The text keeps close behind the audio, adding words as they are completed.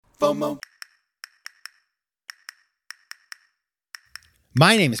FOMO.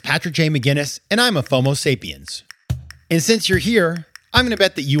 My name is Patrick J. McGinnis, and I'm a FOMO sapiens. And since you're here, I'm going to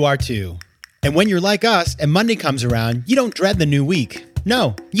bet that you are too. And when you're like us and Monday comes around, you don't dread the new week.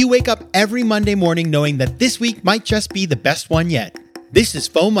 No, you wake up every Monday morning knowing that this week might just be the best one yet. This is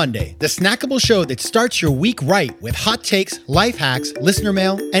FOMO Monday, the snackable show that starts your week right with hot takes, life hacks, listener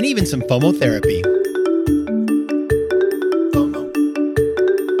mail, and even some FOMO therapy.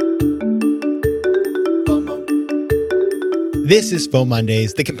 This is FOMO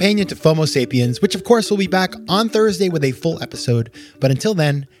Mondays, the companion to FOMO Sapiens, which of course will be back on Thursday with a full episode. But until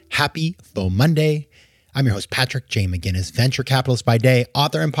then, happy FOMO Monday. I'm your host, Patrick J. McGinnis, venture capitalist by day,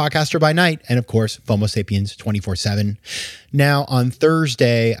 author and podcaster by night, and of course, FOMO Sapiens 24/7. Now, on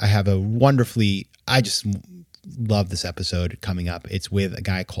Thursday, I have I just love this episode coming up. It's with a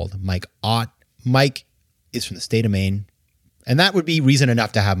guy called Mike Ott. Mike is from the state of Maine, and that would be reason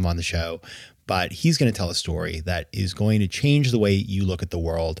enough to have him on the show. But he's going to tell a story that is going to change the way you look at the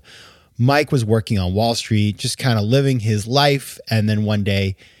world. Mike was working on Wall Street, just kind of living his life. And then one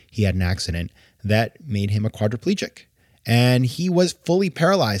day he had an accident that made him a quadriplegic. And he was fully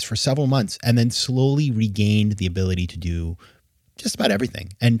paralyzed for several months and then slowly regained the ability to do just about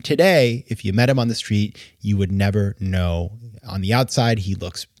everything. And today, if you met him on the street, you would never know. On the outside, he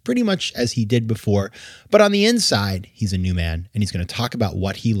looks pretty much as he did before. But on the inside, he's a new man. And he's going to talk about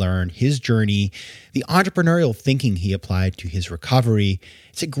what he learned, his journey, the entrepreneurial thinking he applied to his recovery.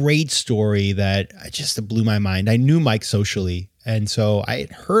 It's a great story that just blew my mind. I knew Mike socially. And so I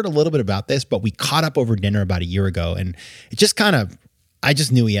had heard a little bit about this, but we caught up over dinner about a year ago. And it just I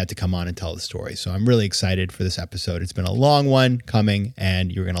just knew he had to come on and tell the story. So I'm really excited for this episode. It's been a long one coming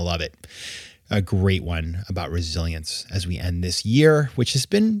and you're going to love it. A great one about resilience as we end this year, which has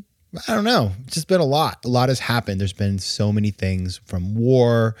been, I don't know, it's just been a lot. A lot has happened. There's been so many things from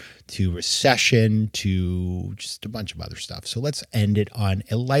war to recession to just a bunch of other stuff. So let's end it on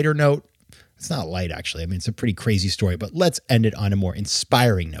a lighter note. It's not light, actually. I mean, it's a pretty crazy story, but let's end it on a more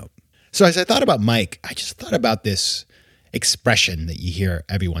inspiring note. So as I thought about Mike, I just thought about this expression that you hear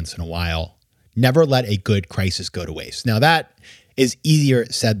every once in a while: never let a good crisis go to waste. Now that is easier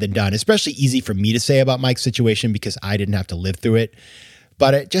said than done, especially easy for me to say about Mike's situation because I didn't have to live through it.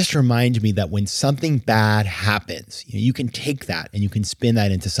 But it just reminds me that when something bad happens, you can take that and you can spin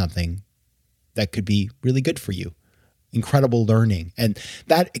that into something that could be really good for you. Incredible learning. And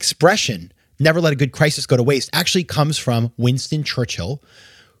that expression, never let a good crisis go to waste, actually comes from Winston Churchill,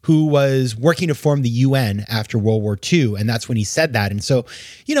 who was working to form the UN after World War II. And that's when he said that. And so,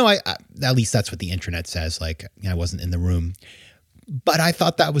 at least that's what the internet says. Like, I wasn't in the room. But I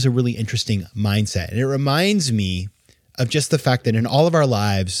thought that was a really interesting mindset. And it reminds me of just the fact that in all of our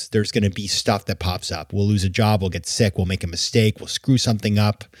lives, there's going to be stuff that pops up. We'll lose a job, we'll get sick, we'll make a mistake, we'll screw something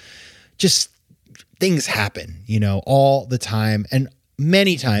up. Just things happen, all the time. And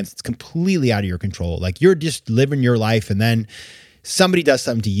many times it's completely out of your control. Like you're just living your life and then somebody does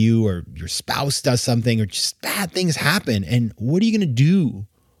something to you or your spouse does something or just bad things happen. And what are you going to do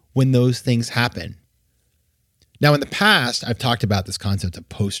when those things happen? Now, in the past, I've talked about this concept of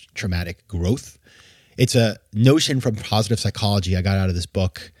post-traumatic growth. It's a notion from positive psychology I got out of this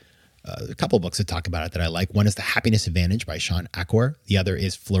book. A couple of books that talk about it that I like. One is The Happiness Advantage by Shawn Achor. The other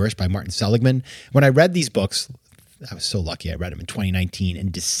is Flourish by Martin Seligman. When I read these books, I was so lucky. I read them in 2019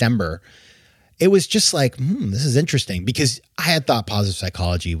 in December. It was just like, this is interesting because I had thought positive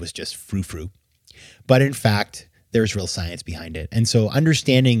psychology was just frou-frou. But in fact, there's real science behind it. And so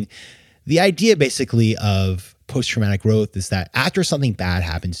understanding the idea basically of post-traumatic growth is that after something bad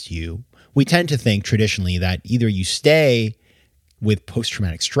happens to you, we tend to think traditionally that either you stay with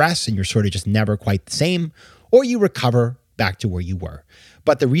post-traumatic stress and you're sort of just never quite the same, or you recover back to where you were.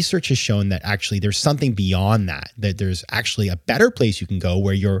 But the research has shown that actually there's something beyond that there's actually a better place you can go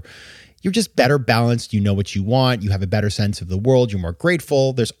where you're just better balanced, you know what you want, you have a better sense of the world, you're more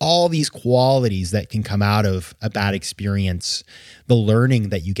grateful. There's all these qualities that can come out of a bad experience, the learning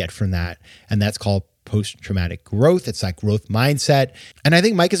that you get from that, and that's called post-traumatic growth. It's that growth mindset. And I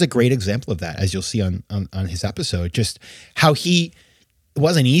think Mike is a great example of that, as you'll see on his episode, just how it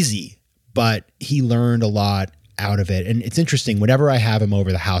wasn't easy, but he learned a lot out of it. And it's interesting, whenever I have him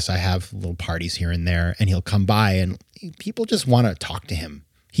over the house, I have little parties here and there, and he'll come by and people just want to talk to him.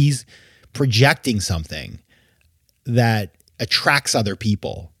 He's projecting something that attracts other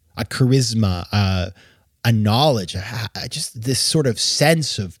people, a charisma, a knowledge, just this sort of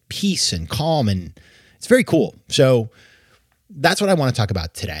sense of peace and calm. And it's very cool. So that's what I want to talk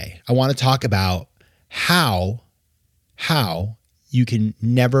about today. I want to talk about how you can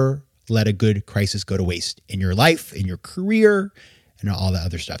never let a good crisis go to waste in your life, in your career, and all the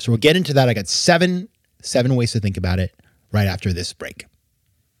other stuff. So we'll get into that. I got seven ways to think about it right after this break.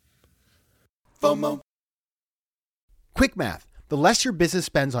 FOMO. Quick math. The less your business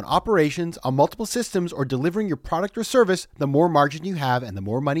spends on operations, on multiple systems, or delivering your product or service, the more margin you have and the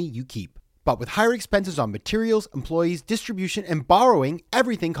more money you keep. But with higher expenses on materials, employees, distribution, and borrowing,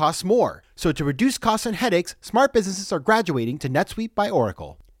 everything costs more. So to reduce costs and headaches, smart businesses are graduating to NetSuite by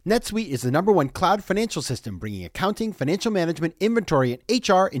Oracle. NetSuite is the #1 cloud financial system, bringing accounting, financial management, inventory, and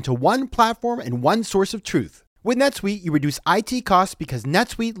HR into one platform and one source of truth. With NetSuite, you reduce IT costs because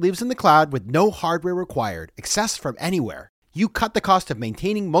NetSuite lives in the cloud with no hardware required, accessed from anywhere. You cut the cost of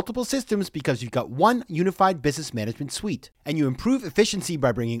maintaining multiple systems because you've got one unified business management suite. And you improve efficiency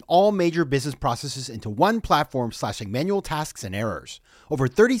by bringing all major business processes into one platform, slashing manual tasks and errors. Over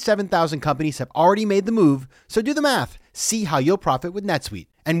 37,000 companies have already made the move, so do the math. See how you'll profit with NetSuite.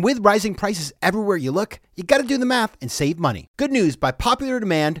 And with rising prices everywhere you look, you gotta do the math and save money. Good news, by popular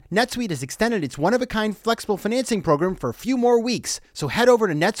demand, NetSuite has extended its one-of-a-kind flexible financing program for a few more weeks. So head over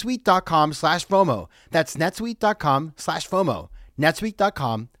to netsuite.com/FOMO. That's netsuite.com/FOMO.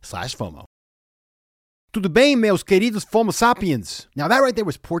 netsuite.com/FOMO. Tudo bem, meus queridos FOMO sapiens? Now that right there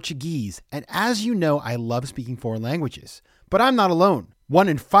was Portuguese. And as you know, I love speaking foreign languages. But I'm not alone. 1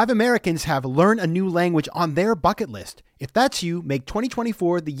 in 5 Americans have learned a new language on their bucket list. If that's you, make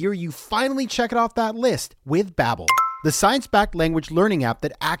 2024 the year you finally check it off that list with Babbel, the science-backed language learning app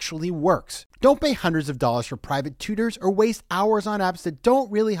that actually works. Don't pay hundreds of dollars for private tutors or waste hours on apps that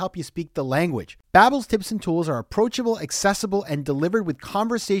don't really help you speak the language. Babbel's tips and tools are approachable, accessible, and delivered with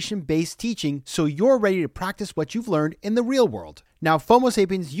conversation-based teaching, so you're ready to practice what you've learned in the real world. Now, FOMO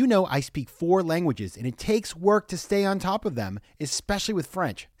Sapiens, you know I speak 4 languages, and it takes work to stay on top of them, especially with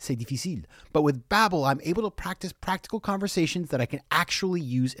French. C'est difficile. But with Babbel, I'm able to practice practical conversations that I can actually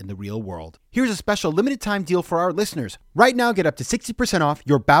use in the real world. Here's a special limited-time deal for our listeners. Right now, get up to 60% off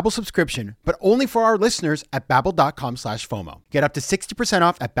your Babbel subscription, but only for our listeners at babbel.com/FOMO. Get up to 60%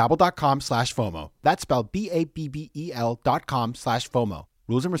 off at babbel.com/FOMO. That's spelled BABBEL.com/FOMO.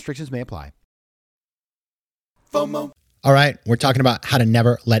 Rules and restrictions may apply. FOMO. All right, we're talking about how to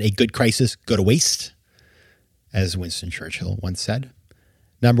never let a good crisis go to waste, as Winston Churchill once said.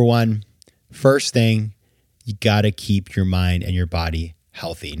 Number 1, first thing, you got to keep your mind and your body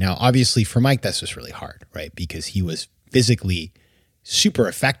healthy. Now, obviously for Mike, that's just really hard, right? Because he was physically super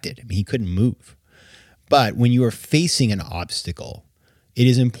affected. I mean, he couldn't move. But when you are facing an obstacle, it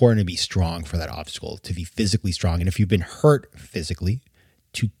is important to be strong for that obstacle, to be physically strong. And if you've been hurt physically,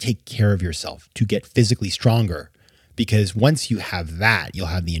 to take care of yourself, to get physically stronger. Because once you have that, you'll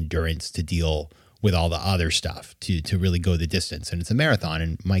have the endurance to deal with all the other stuff, to really go the distance. And it's a marathon,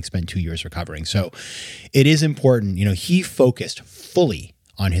 and Mike spent 2 years recovering. So it is important. You know, he focused fully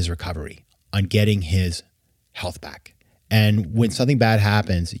on his recovery, on getting his health back. And when something bad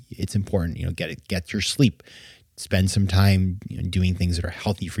happens, it's important, you know, get your sleep. Spend some time doing things that are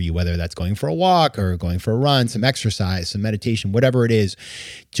healthy for you, whether that's going for a walk or going for a run, some exercise, some meditation, whatever it is.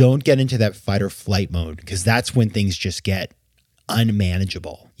 Don't get into that fight or flight mode, because that's when things just get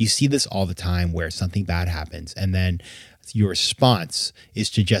unmanageable. You see this all the time where something bad happens and then your response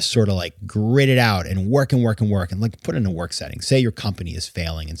is to just sort of like grit it out and work and like put in a work setting. Say your company is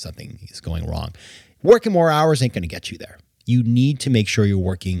failing and something is going wrong. Working more hours ain't going to get you there. You need to make sure you're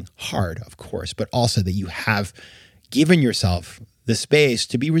working hard, of course, but also that you have given yourself the space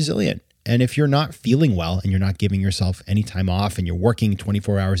to be resilient. And if you're not feeling well and you're not giving yourself any time off and you're working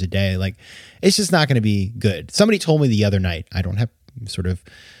 24 hours a day, like it's just not going to be good. Somebody told me the other night, I don't have sort of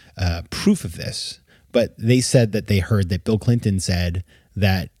proof of this, but they said that they heard that Bill Clinton said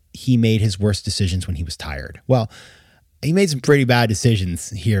that he made his worst decisions when he was tired. Well, he made some pretty bad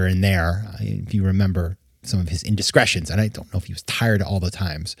decisions here and there. If you remember some of his indiscretions, and I don't know if he was tired all the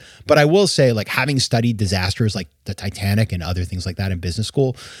times, but I will say, like, having studied disasters like the Titanic and other things like that in business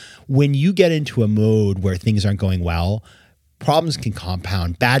school, when you get into a mode where things aren't going well, problems can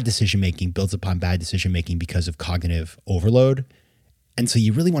compound. Bad decision-making builds upon bad decision-making because of cognitive overload. And so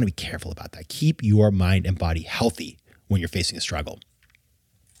you really want to be careful about that. Keep your mind and body healthy when you're facing a struggle.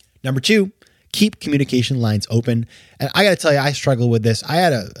 Number 2, keep communication lines open. And I got to tell you, I struggle with this. I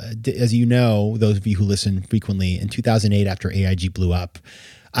had as you know, those of you who listen frequently, in 2008, after AIG blew up,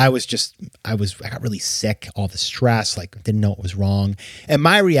 I got really sick, all the stress, like didn't know what was wrong. And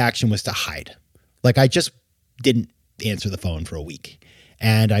my reaction was to hide. Like I just didn't answer the phone for a week.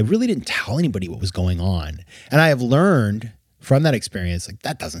 And I really didn't tell anybody what was going on. And I have learned from that experience, like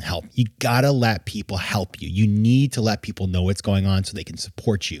that doesn't help. You gotta let people help you. You need to let people know what's going on so they can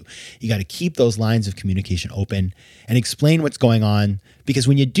support you. You gotta keep those lines of communication open and explain what's going on, because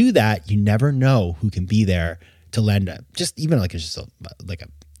when you do that, you never know who can be there to lend just a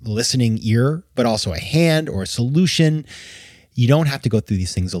listening ear, but also a hand or a solution. You don't have to go through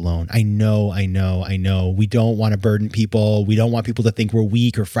these things alone. I know. We don't want to burden people. We don't want people to think we're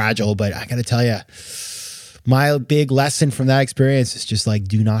weak or fragile, but I got to tell you, my big lesson from that experience is just like,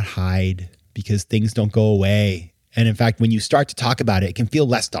 do not hide, because things don't go away. And in fact, when you start to talk about it, it can feel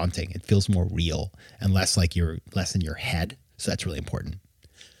less daunting. It feels more real and less like you're less in your head. So that's really important.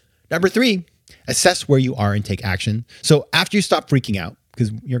 Number 3, assess where you are and take action. So after you stop freaking out,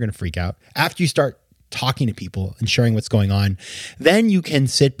 because you're going to freak out, after you start talking to people and sharing what's going on, then you can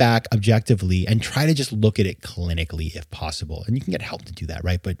sit back objectively and try to just look at it clinically if possible. And you can get help to do that,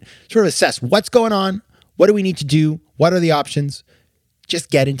 right? But sort of assess what's going on. What do we need to do? What are the options? Just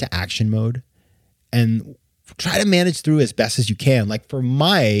get into action mode and try to manage through as best as you can. Like for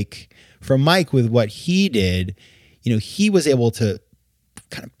Mike with what he did, he was able to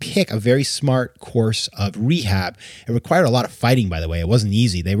kind of pick a very smart course of rehab. It required a lot of fighting, by the way. It wasn't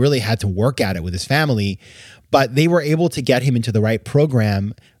easy. They really had to work at it with his family, but they were able to get him into the right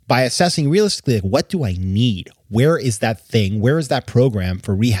program by assessing realistically, like, what do I need? Where is that thing? Where is that program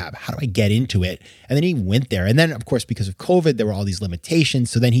for rehab? How do I get into it? And then he went there. And then, of course, because of COVID, there were all these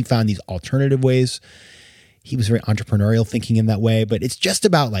limitations. So then he found these alternative ways. He was very entrepreneurial thinking in that way. But it's just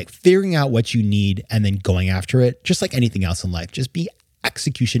about like figuring out what you need and then going after it, just like anything else in life. Just be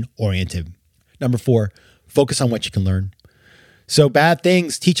execution oriented. Number 4, focus on what you can learn. So bad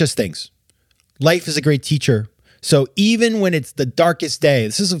things teach us things. Life is a great teacher. So even when it's the darkest day,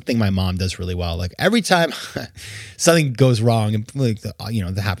 this is a thing my mom does really well. Like every time something goes wrong, and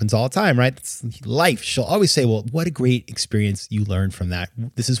that happens all the time, right? It's life. She'll always say, well, what a great experience you learned from that.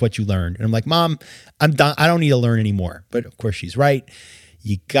 This is what you learned. And I'm like, Mom, I'm done. I don't need to learn anymore. But of course she's right.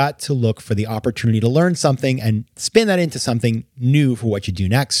 You got to look for the opportunity to learn something and spin that into something new for what you do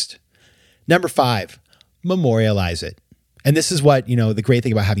next. Number 5, memorialize it. And this is what, the great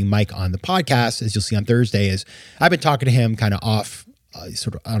thing about having Mike on the podcast, as you'll see on Thursday, is I've been talking to him kind of off,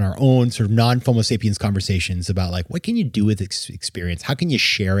 sort of on our own sort of non-Fomo Sapiens conversations about like, what can you do with this experience? How can you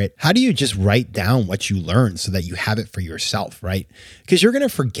share it? How do you just write down what you learned so that you have it for yourself, right? Because you're going to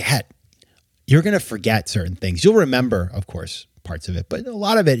forget. You're going to forget certain things. You'll remember, of course, parts of it, but a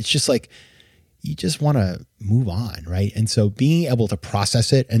lot of it, it's just like, you just want to move on, right? And so being able to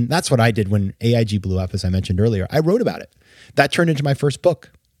process it, and that's what I did when AIG blew up, as I mentioned earlier. I wrote about it. That turned into my first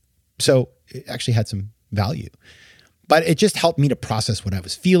book. So it actually had some value. But it just helped me to process what I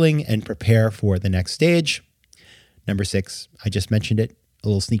was feeling and prepare for the next stage. Number 6, I just mentioned it, a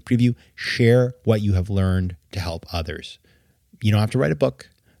little sneak preview. Share what you have learned to help others. You don't have to write a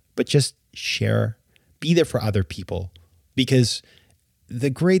book, but just share. Be there for other people. Because the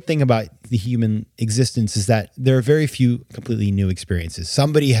great thing about the human existence is that there are very few completely new experiences.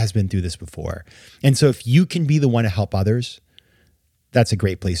 Somebody has been through this before. And so if you can be the one to help others, that's a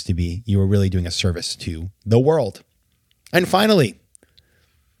great place to be. You are really doing a service to the world. And finally,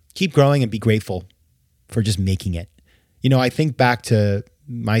 keep growing and be grateful for just making it. I think back to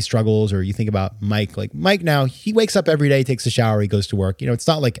my struggles, or you think about Mike, like Mike now, he wakes up every day, takes a shower, he goes to work. It's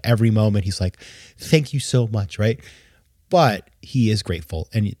not like every moment he's like, thank you so much, right? But he is grateful,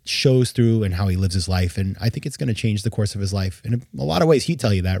 and it shows through in how he lives his life. And I think it's going to change the course of his life. In a lot of ways, he'd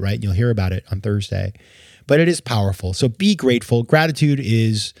tell you that, right? And you'll hear about it on Thursday. But it is powerful. So be grateful. Gratitude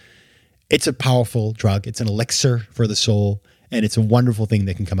it's a powerful drug. It's an elixir for the soul. And it's a wonderful thing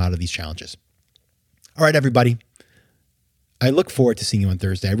that can come out of these challenges. All right, everybody. I look forward to seeing you on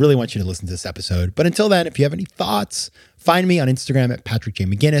Thursday. I really want you to listen to this episode. But until then, if you have any thoughts, find me on Instagram at Patrick J.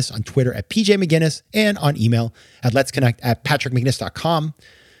 McGinnis, on Twitter at PJ McGinnis, and on email at letsconnect@patrickmcginnis.com.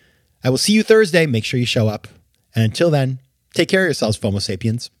 I will see you Thursday. Make sure you show up. And until then, take care of yourselves, FOMO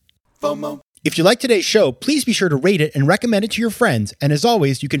Sapiens. FOMO. If you like today's show, please be sure to rate it and recommend it to your friends. And as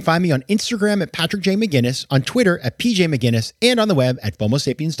always, you can find me on Instagram at Patrick J. McGinnis, on Twitter at PJ McGinnis, and on the web at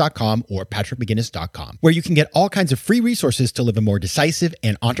FOMOSapiens.com or PatrickMcGinnis.com, where you can get all kinds of free resources to live a more decisive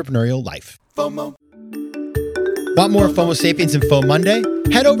and entrepreneurial life. FOMO. Want more FOMO Sapiens and FOMO Monday?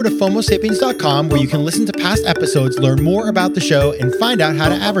 Head over to FOMOSapiens.com, where you can listen to past episodes, learn more about the show, and find out how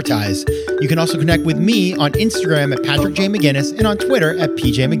to advertise. You can also connect with me on Instagram at Patrick J. McGinnis and on Twitter at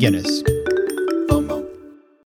PJ McGinnis.